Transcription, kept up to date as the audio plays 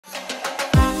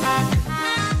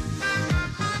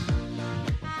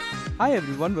Hi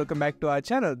everyone, welcome back to our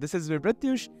channel. This is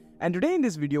Pratyush, and today in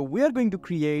this video we are going to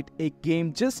create a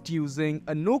game just using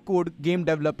a no-code game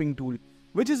developing tool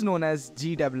which is known as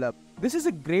GDevelop. This is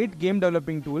a great game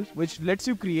developing tool which lets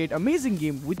you create amazing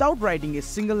game without writing a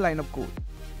single line of code.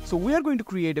 So we are going to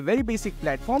create a very basic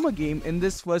platformer game in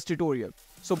this first tutorial.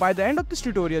 So by the end of this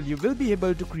tutorial you will be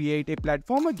able to create a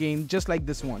platformer game just like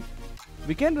this one.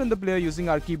 We can run the player using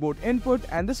our keyboard input,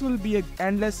 and this will be an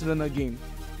endless runner game.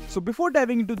 So before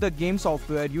diving into the game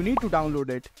software, you need to download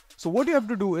it. So what you have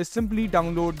to do is simply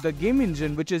download the game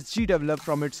engine, which is GDevelop,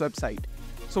 from its website.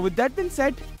 So with that being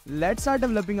said, let's start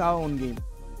developing our own game.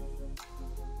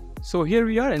 So here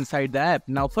we are inside the app.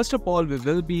 Now first of all, we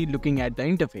will be looking at the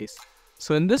interface.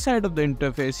 So in this side of the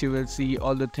interface, you will see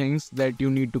all the things that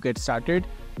you need to get started,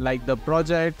 like the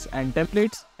projects and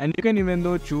templates, and you can even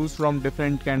though choose from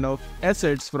different kind of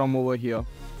assets from over here.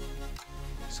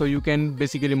 So you can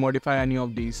basically modify any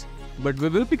of these, but we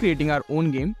will be creating our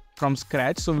own game from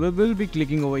scratch. So we will be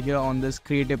clicking over here on this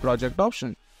create a project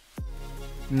option.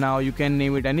 Now you can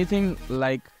name it anything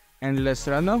like endless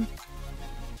runner,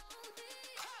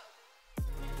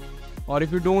 or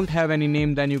if you don't have any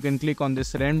name, then you can click on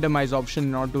this randomize option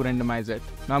in order to randomize it.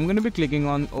 Now I'm going to be clicking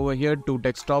on over here to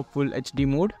desktop full HD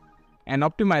mode and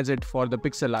optimize it for the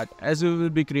pixel art, as we will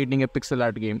be creating a pixel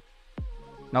art game.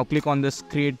 Now click on this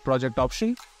create project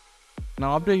option.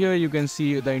 Now after here you can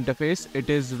see the interface. It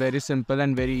is very simple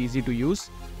and very easy to use.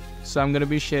 So I'm going to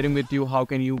be sharing with you how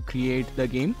can you create the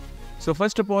game. So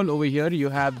first of all, over here you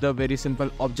have the very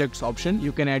simple objects option.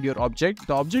 You can add your object.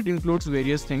 The object includes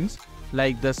various things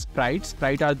like the sprites.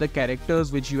 Sprite are the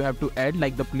characters which you have to add,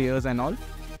 like the players and all.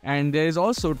 And there is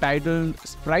also title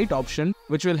sprite option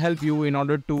which will help you in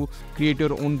order to create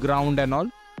your own ground and all.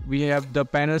 We have the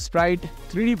panel sprite,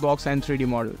 3D box and 3D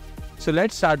model. So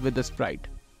let's start with the sprite.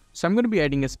 So I'm going to be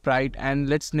adding a sprite and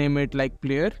let's name it like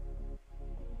player.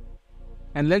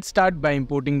 And let's start by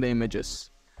importing the images.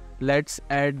 Let's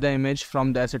add the image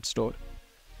from the asset store.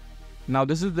 Now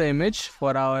this is the image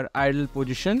for our idle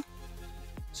position.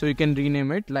 So you can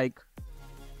rename it. Like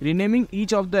renaming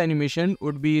each of the animation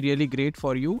would be really great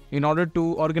for you in order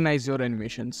to organize your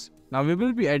animations. Now we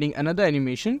will be adding another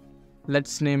animation.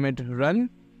 Let's name it run.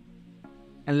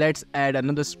 And let's add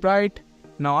another sprite.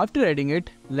 Now after adding it,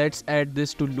 let's add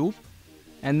this to loop,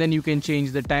 and then you can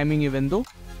change the timing even though.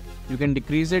 You can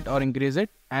decrease it or increase it,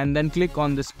 and then click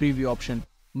on this preview option.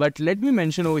 But let me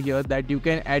mention over here that you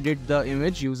can edit the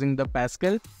image using the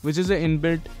Pascal, which is an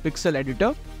inbuilt pixel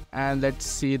editor. And let's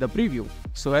see the preview.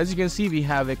 So as you can see, we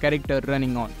have a character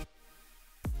running on.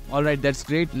 Alright, that's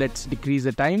great. Let's decrease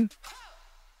the time.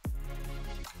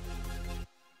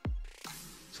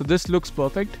 So this looks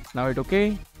perfect. Now it's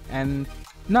okay. And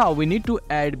now we need to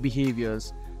add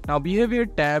behaviors. Now behavior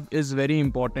tab is very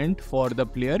important for the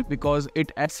player because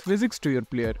it adds physics to your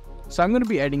player. So I'm going to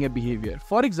be adding a behavior.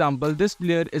 For example, this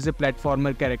player is a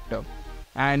platformer character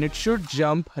and it should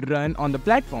jump, run on the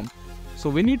platform. So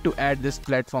we need to add this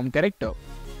platform character.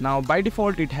 Now by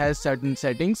default it has certain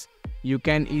settings. You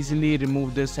can easily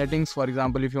remove these settings. For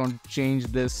example, if you want to change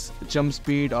this jump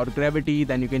speed or gravity,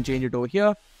 then you can change it over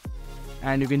here.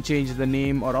 And you can change the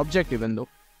name or object even though.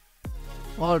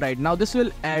 Alright, now this will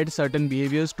add certain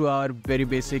behaviors to our very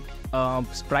basic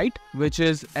sprite, which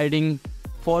is adding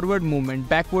forward movement,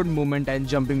 backward movement and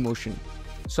jumping motion.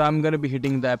 So I'm going to be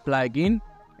hitting the apply again,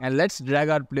 and let's drag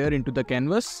our player into the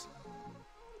canvas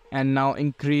and now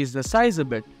increase the size a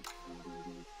bit.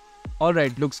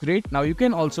 Alright, looks great. Now you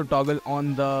can also toggle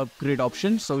on the grid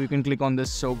option. So you can click on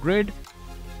this show grid.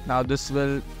 Now this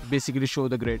will basically show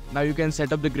the grid. Now you can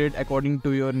set up the grid according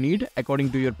to your need,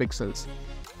 according to your pixels.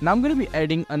 Now I'm going to be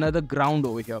adding another ground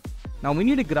over here. Now we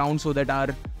need a ground so that our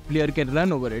player can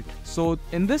run over it. So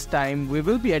in this time, we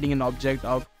will be adding an object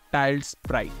of tiled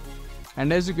sprite.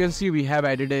 And as you can see, we have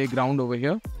added a ground over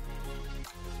here.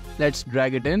 Let's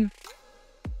drag it in.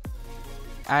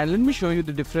 And let me show you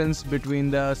the difference between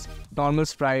the normal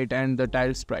sprite and the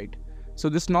tiled sprite. So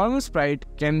this normal sprite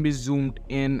can be zoomed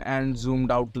in and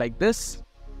zoomed out like this.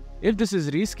 If this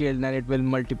is rescaled, then it will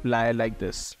multiply like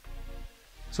this.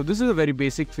 So this is a very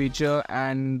basic feature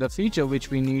and the feature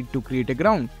which we need to create a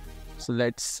ground. So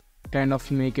let's kind of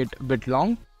make it a bit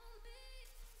long.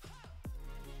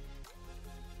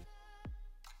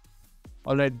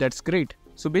 Alright, that's great.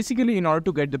 So basically in order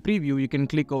to get the preview, you can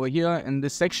click over here in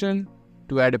this section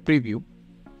to add a preview.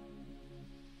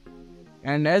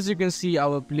 And as you can see,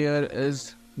 our player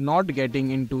is not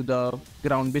getting into the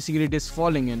ground. Basically it is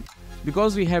falling in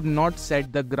because we have not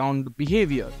set the ground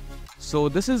behavior. So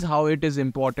this is how it is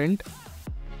important.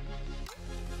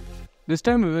 This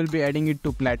time we will be adding it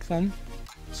to platform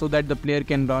so that the player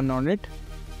can run on it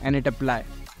and hit apply.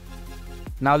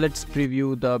 Now let's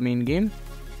preview the main game.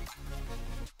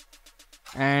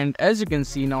 And as you can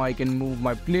see, now I can move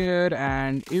my player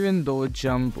and even though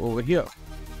jump over here.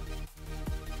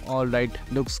 Alright,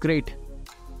 looks great.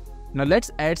 Now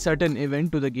let's add certain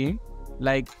event to the game.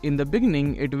 Like in the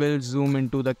beginning, it will zoom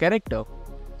into the character.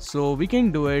 So we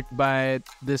can do it by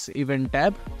this event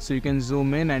tab. So you can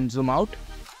zoom in and zoom out.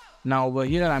 Now over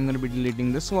here, I'm going to be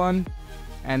deleting this one.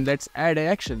 And let's add an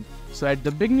action. So at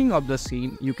the beginning of the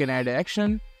scene, you can add an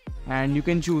action. And you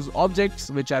can choose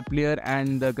objects which are player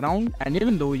and the ground. And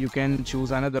even though you can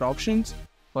choose another options.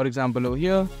 For example, over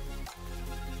here,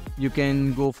 you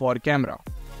can go for camera.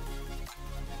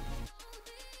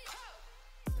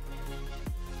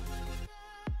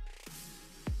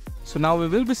 So now we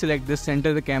will be select this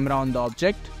center the camera on the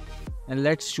object and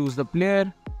let's choose the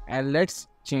player and let's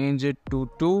change it to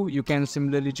 2. You can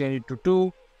similarly change it to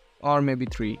 2 or maybe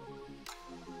 3.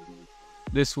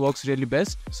 This works really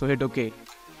best, so hit OK.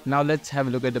 Now let's have a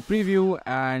look at the preview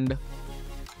and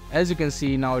as you can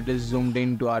see now it is zoomed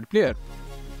into our player.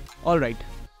 Alright,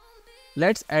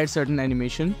 let's add certain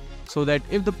animation so that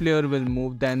if the player will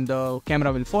move then the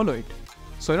camera will follow it.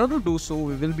 So in order to do so,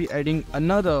 we will be adding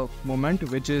another moment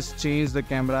which is change the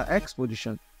camera X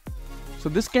position. So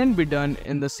this can be done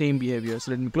in the same behavior.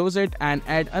 So let me close it and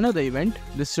add another event.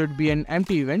 This should be an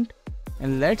empty event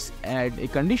and let's add a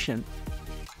condition.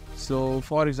 So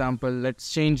for example,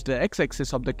 let's change the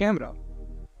X-axis of the camera.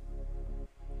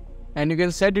 And you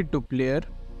can set it to player.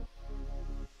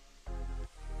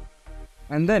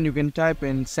 And then you can type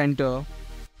in center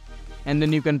and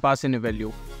then you can pass in a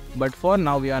value. But for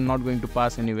now we are not going to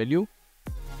pass any value.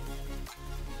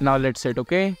 Now let's hit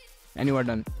OK and you are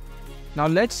done. Now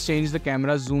let's change the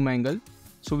camera zoom angle.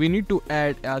 So we need to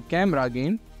add a camera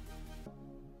again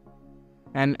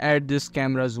and add this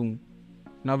camera zoom.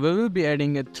 Now we will be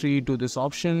adding a 3 to this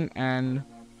option and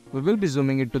we will be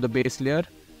zooming it to the base layer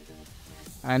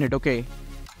and hit OK.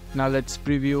 Now let's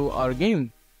preview our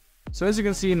game. So as you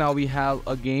can see now we have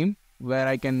a game where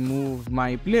I can move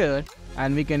my player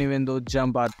and we can even though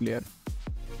jump our player.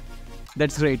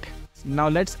 That's great. Now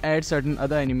let's add certain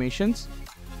other animations.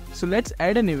 So let's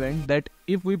add an event that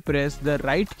if we press the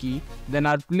right key, then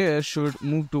our player should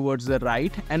move towards the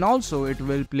right and also it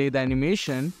will play the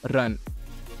animation run.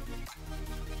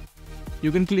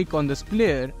 You can click on this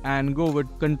player and go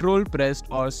with control pressed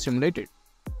or simulated.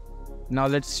 Now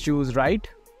let's choose right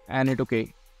and hit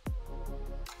OK.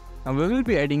 Now we will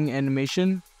be adding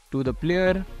animation to the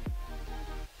player.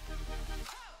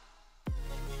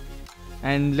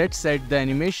 And let's set the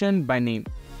animation by name.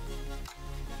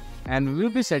 And we will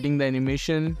be setting the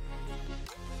animation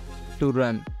to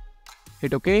run.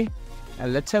 Hit OK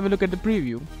and let's have a look at the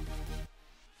preview.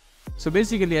 So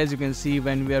basically as you can see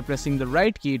when we are pressing the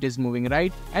right key it is moving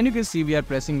right and you can see we are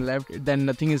pressing left then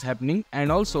nothing is happening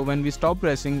and also when we stop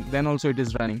pressing then also it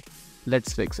is running.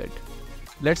 Let's fix it.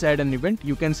 Let's add an event.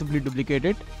 You can simply duplicate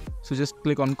it. So just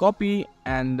click on copy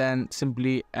and then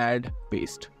simply add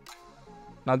paste.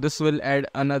 Now this will add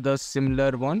another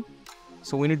similar one.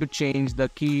 So we need to change the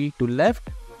key to left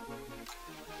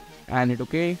and hit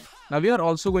OK. Now we are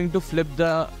also going to flip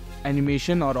the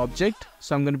animation or object.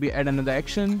 So I'm going to be add another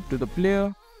action to the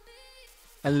player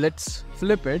and let's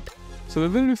flip it. So we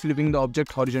will be flipping the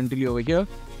object horizontally over here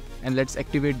and let's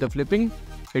activate the flipping.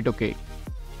 Hit OK.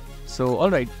 So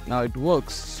alright, now it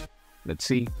works. Let's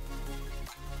see.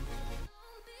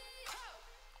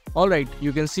 Alright,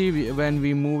 you can see when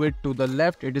we move it to the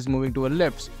left, it is moving to the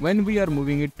left. When we are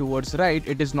moving it towards right,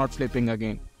 it is not flipping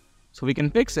again. So we can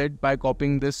fix it by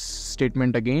copying this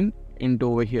statement again into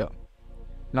over here.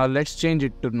 Now let's change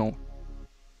it to no.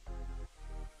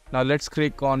 Now let's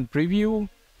click on preview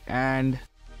and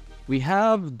we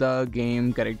have the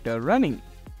game character running.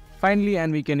 Finally,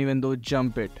 and we can even though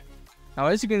jump it. Now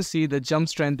as you can see the jump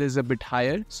strength is a bit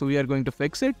higher, so we are going to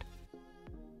fix it.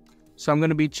 So I'm going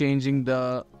to be changing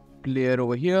the player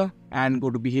over here and go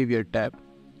to behavior tab.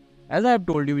 As I have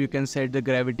told you, you can set the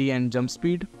gravity and jump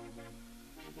speed.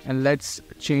 And let's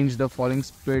change the falling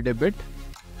speed a bit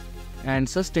and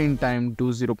sustain time to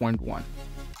 0.1.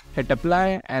 Hit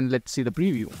apply and let's see the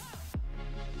preview.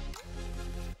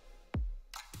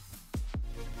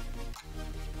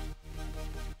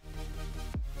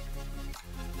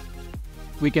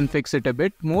 We can fix it a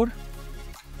bit more.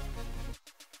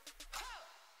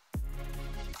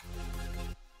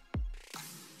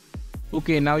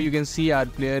 Okay, now you can see our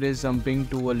player is jumping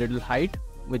to a little height,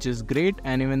 which is great,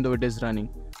 and even though it is running.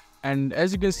 And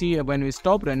as you can see, when we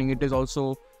stop running, it is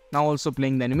also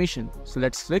playing the animation. So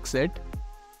let's fix it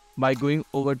by going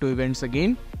over to events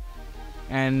again.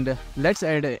 And let's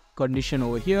add a condition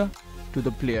over here to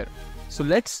the player. So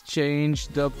let's change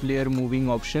the player moving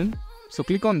option. So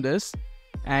click on this,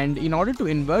 and in order to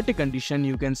invert a condition,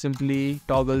 you can simply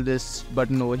toggle this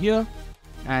button over here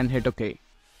and hit OK.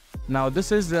 Now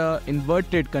this is the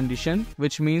inverted condition,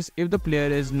 which means if the player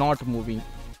is not moving,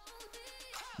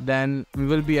 then we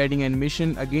will be adding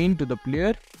animation again to the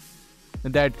player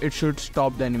that it should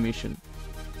stop the animation.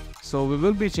 So we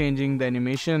will be changing the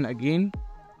animation again,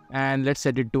 and let's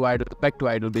set it to idle, back to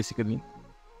idle basically.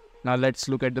 Now let's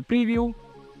look at the preview.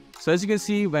 So as you can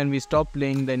see, when we stop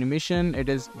playing the animation, it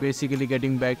is basically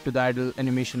getting back to the idle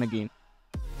animation again.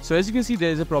 So as you can see, there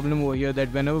is a problem over here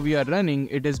that whenever we are running,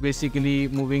 it is basically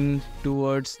moving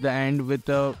towards the end with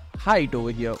the height over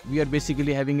here. We are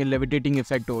basically having a levitating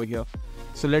effect over here.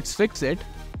 So let's fix it.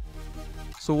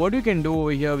 So what you can do over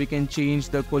here, we can change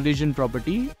the collision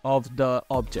property of the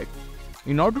object.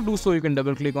 In order to do so, you can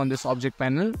double click on this object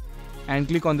panel and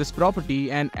click on this property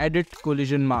and edit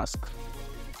collision mask.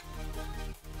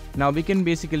 Now we can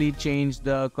basically change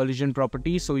the collision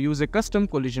property. So use a custom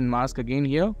collision mask again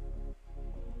here,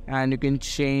 and you can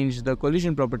change the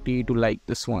collision property to like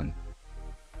this one.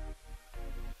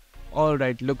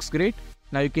 Alright, looks great.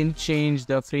 Now you can change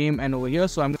the frame and over here.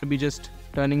 So I'm going to be just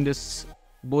turning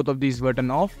both of these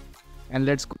button off, and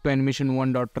let's go to animation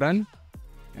 1.run,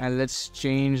 and let's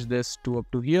change this to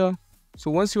up to here.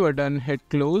 So once you are done, hit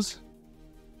close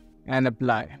and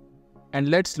apply, and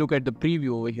let's look at the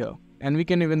preview over here, and we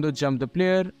can even though jump the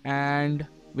player and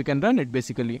we can run it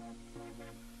basically.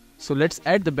 So let's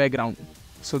add the background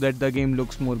so that the game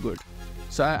looks more good.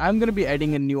 So I'm going to be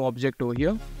adding a new object over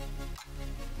here,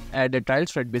 add a tile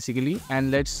thread basically, and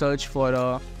let's search for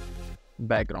a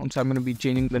background. So I'm going to be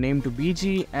changing the name to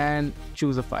BG and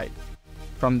choose a file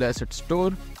from the asset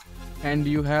store, and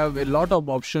you have a lot of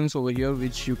options over here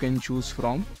which you can choose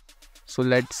from. So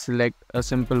let's select a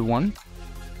simple one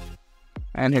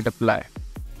and hit apply,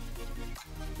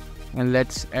 and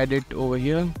let's add it over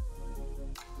here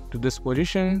to this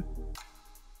position,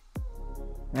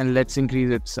 and let's increase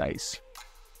its size.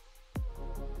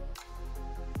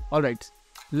 Alright,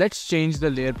 let's change the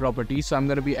layer property. So I'm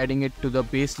going to be adding it to the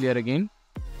base layer again,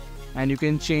 and you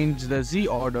can change the Z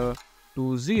order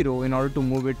to 0 in order to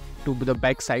move it to the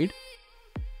back side.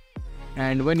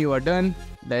 And when you are done,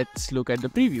 let's look at the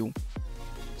preview.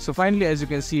 So finally, as you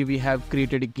can see, we have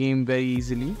created a game very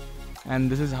easily, and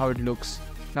this is how it looks.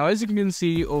 Now as you can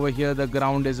see over here, the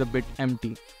ground is a bit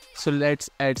empty. So let's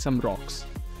add some rocks.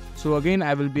 So again,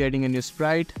 I will be adding a new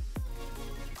sprite.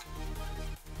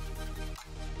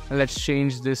 Let's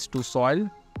change this to soil.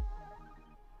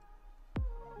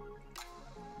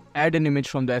 Add an image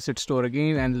from the asset store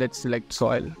again, and let's select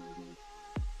soil.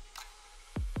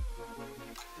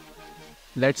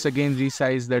 Let's again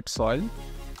resize that soil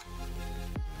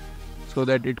so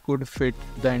that it could fit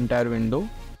the entire window.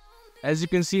 As you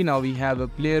can see, now we have a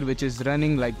player which is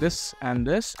running like this, and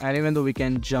even though we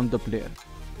can jump the player.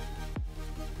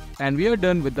 And we are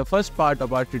done with the first part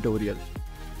of our tutorial.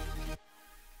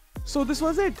 So this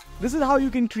was it. This is how you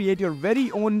can create your very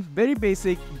own, very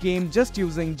basic game just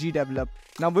using GDevelop.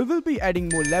 Now we will be adding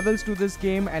more levels to this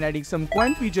game and adding some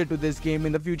coin feature to this game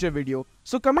in the future video.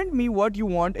 So comment me what you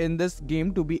want in this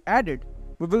game to be added.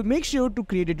 We will make sure to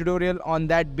create a tutorial on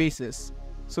that basis.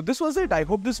 So this was it. I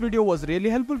hope this video was really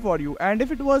helpful for you, and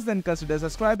if it was, then consider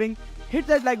subscribing. Hit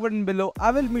that like button below. I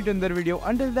will meet you in the video.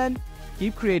 Until then,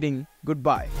 keep creating.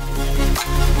 Goodbye.